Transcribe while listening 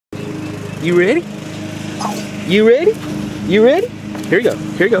You ready? You ready? You ready? Here you go.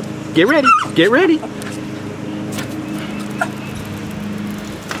 Here you go. Get ready. Get ready.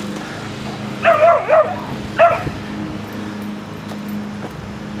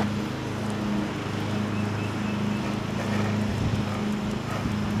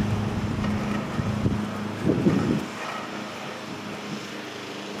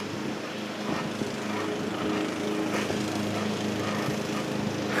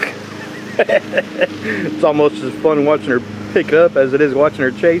 It's almost as fun watching her pick it up as it is watching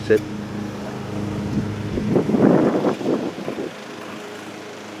her chase it.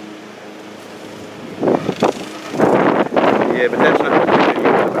 Yeah, but that's not what the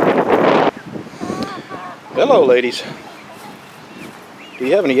video is about. Hello, ladies. Do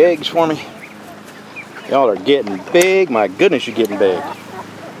you have any eggs for me? Y'all are getting big. My goodness, you're getting big.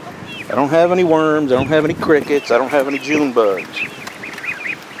 I don't have any worms. I don't have any crickets. I don't have any June bugs.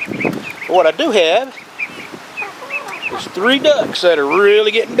 But what I do have is 3 ducks that are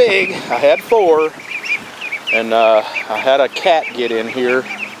really getting big. I had 4, and I had a cat get in here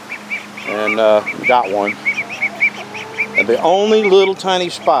and got one. And the only little tiny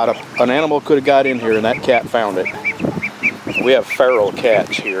spot an animal could have got in here, and that cat found it. We have feral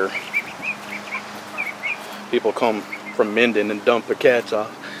cats here. People come from Minden and dump their cats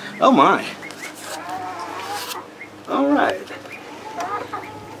off. Oh my! All right.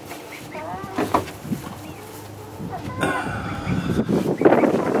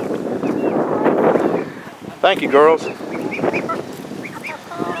 Thank you, girls.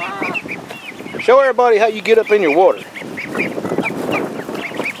 Show everybody how you get up in your water.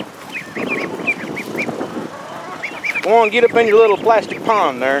 Go on, get up in your little plastic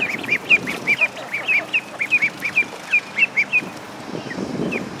pond there.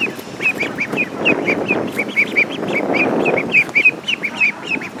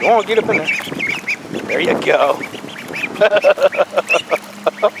 Go on, get up in there. There you go.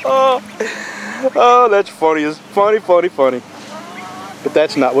 Oh, that's funny. It's funny, funny, funny. But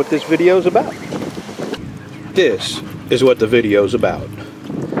that's not what this video is about. This is what the video is about.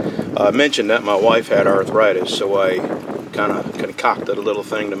 I mentioned that my wife had arthritis, so I kind of concocted a little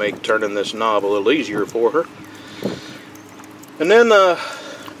thing to make turning this knob a little easier for her. And then,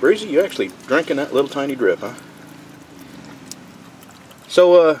 Breezy, you actually drinking that little tiny drip, huh?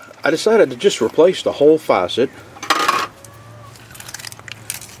 So, I decided to just replace the whole faucet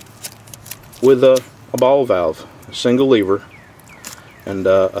with a ball valve, a single lever, and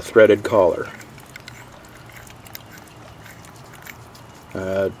a threaded collar.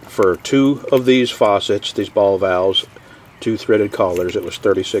 For 2 of these faucets, these ball valves, 2 threaded collars, it was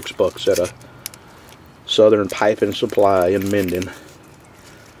 36 bucks at a Southern Pipe and Supply in Minden.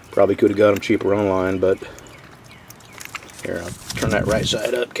 Probably could have got them cheaper online, but here, I'll turn that right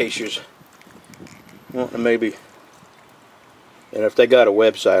side up in case you're wanting to maybe. And if they got a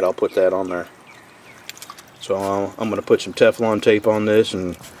website, I'll put that on there. So I'm going to put some Teflon tape on this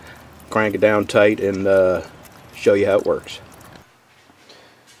and crank it down tight and show you how it works.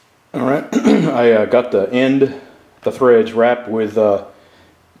 Alright, I got the threads wrapped with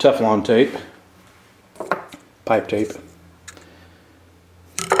Teflon tape, pipe tape.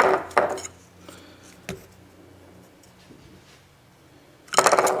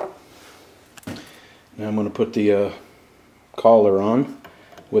 Now I'm going to put the collar on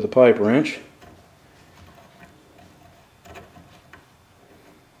with a pipe wrench.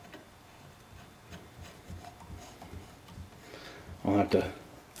 I'll have to,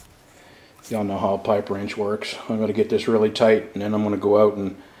 y'all know how a pipe wrench works. I'm going to get this really tight, and then I'm going to go out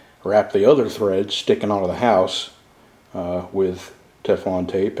and wrap the other threads sticking out of the house with Teflon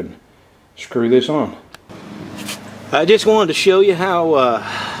tape and screw this on. I just wanted to show you how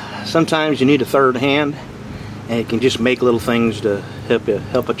sometimes you need a third hand, and it can just make little things to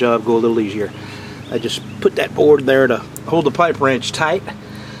help a job go a little easier. I just put that board there to hold the pipe wrench tight.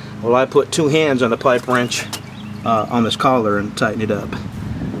 Well, I put 2 hands on the pipe wrench on this collar and tighten it up.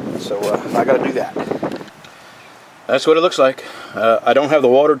 So I got to do that. That's what it looks like. I don't have the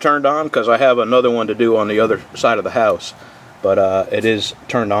water turned on because I have another one to do on the other side of the house. But it is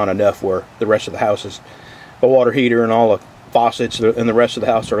turned on enough where the rest of the house is, the water heater and all the faucets and the rest of the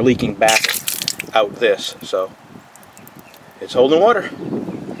house are leaking back out this. So it's holding water.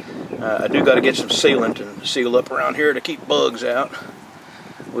 I do got to get some sealant and seal up around here to keep bugs out.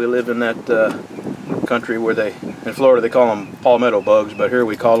 We live in that country where in Florida they call them palmetto bugs, but here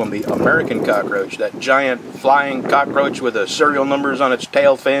we call them the American cockroach, that giant flying cockroach with the serial numbers on its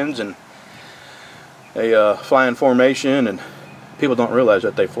tail fins and a flying formation, and people don't realize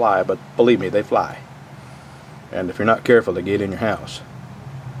that they fly, but believe me, they fly. And if you're not careful, they get in your house.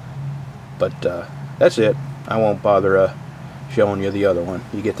 But that's it. I won't bother showing you the other one.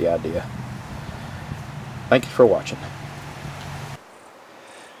 You get the idea. Thank you for watching.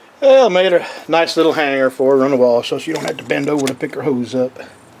 Well, I made a nice little hanger for her on the wall so you don't have to bend over to pick her hose up.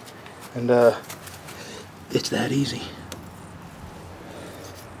 And it's that easy.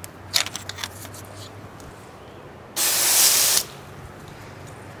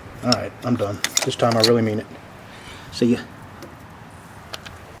 Alright, I'm done. This time I really mean it. See ya.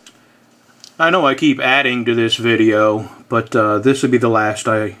 I know I keep adding to this video, but this will be the last,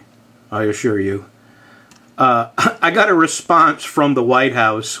 I assure you. I got a response from the White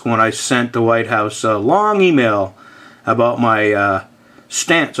House when I sent the White House a long email about my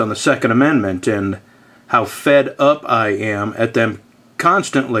stance on the Second Amendment and how fed up I am at them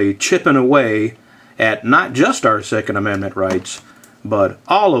constantly chipping away at not just our Second Amendment rights, but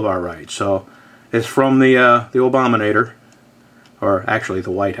all of our rights. So it's from the Obamator, or actually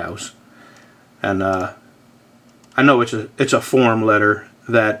the White House. And I know it's a form letter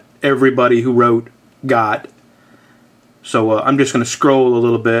that everybody who wrote got. So I'm just going to scroll a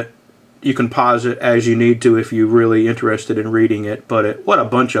little bit. You can pause it as you need to if you're really interested in reading it. But what a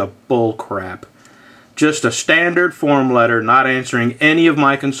bunch of bull crap. Just a standard form letter, not answering any of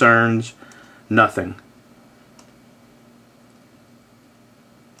my concerns. Nothing.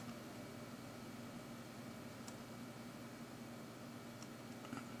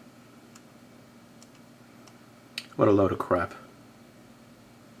 What a load of crap.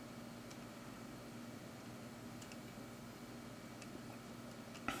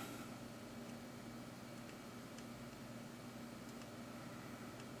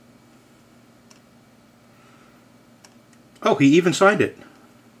 Oh, he even signed it.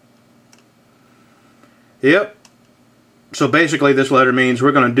 Yep. So basically this letter means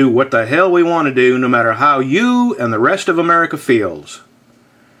we're going to do what the hell we want to do no matter how you and the rest of America feels.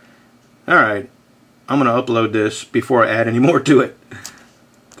 Alright. I'm going to upload this before I add any more to it.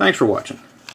 Thanks for watching.